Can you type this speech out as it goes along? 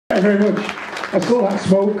you very much. I saw that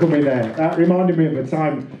smoke coming there. That reminded me of a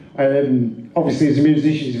time, obviously as a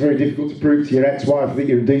musician it's very difficult to prove to your ex-wife that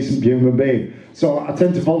you're a decent human being. So I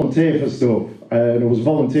tend to volunteer for stuff, and I was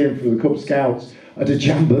volunteering for the Cub Scouts at a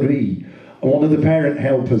jamboree. And one of the parent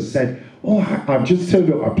helpers said, "Oh, I've just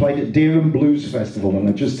turned up, I played at Dereham Blues Festival and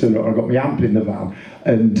I just turned up, I got my amp in the van."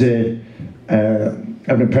 And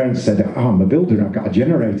the parents said, "Oh, I'm a builder and I've got a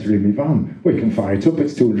generator in my van. We can fire it up,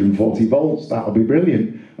 it's 240 volts, that'll be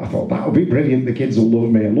brilliant." I thought, that'll be brilliant, the kids will love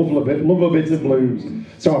me, I love a bit of blues.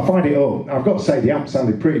 So I fired it up. I've got to say the amp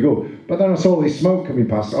sounded pretty good. But then I saw this smoke coming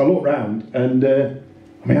past, I looked round and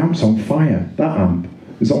my amp's on fire. That amp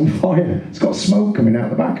is on fire. It's got smoke coming out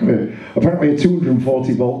the back of it. Apparently a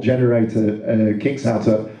 240 volt generator kicks out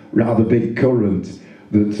a rather big current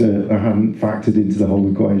that I hadn't factored into the whole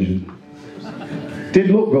equation. Did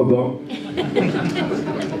look good though.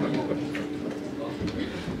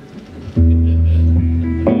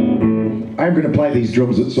 I'm going to play these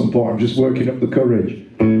drums at some point, I'm just working up the courage.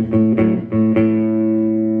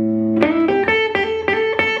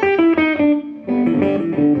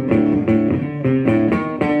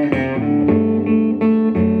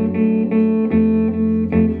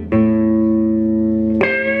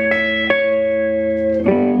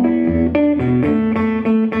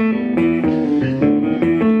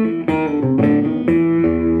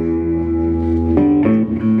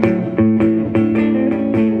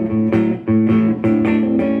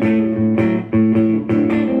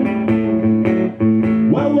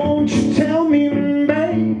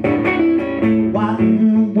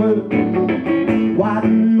 What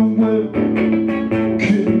in the world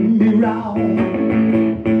couldn't be wrong?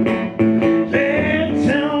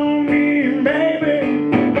 Tell me, baby,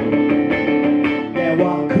 yeah,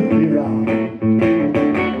 what could be wrong?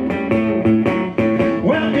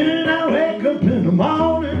 Well, did I wake up in the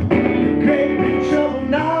morning, great big trouble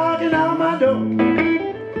knocking on my door?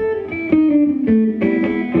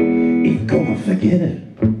 Ain't gonna forget it.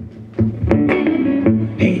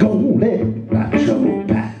 Ain't gonna let my trouble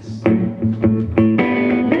pass.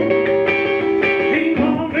 Ain't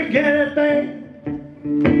gonna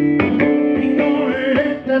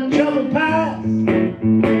let that trouble pass.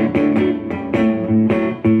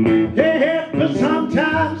 Yeah, but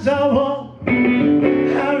sometimes I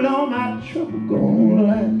wonder how long my trouble gonna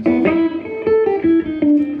last.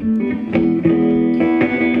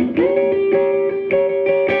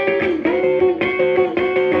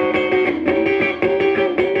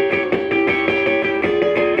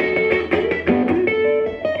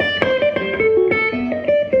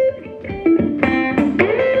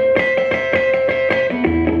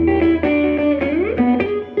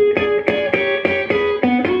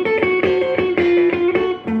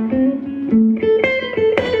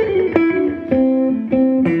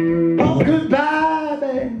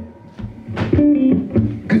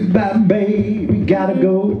 Goodbye, baby, gotta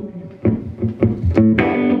go.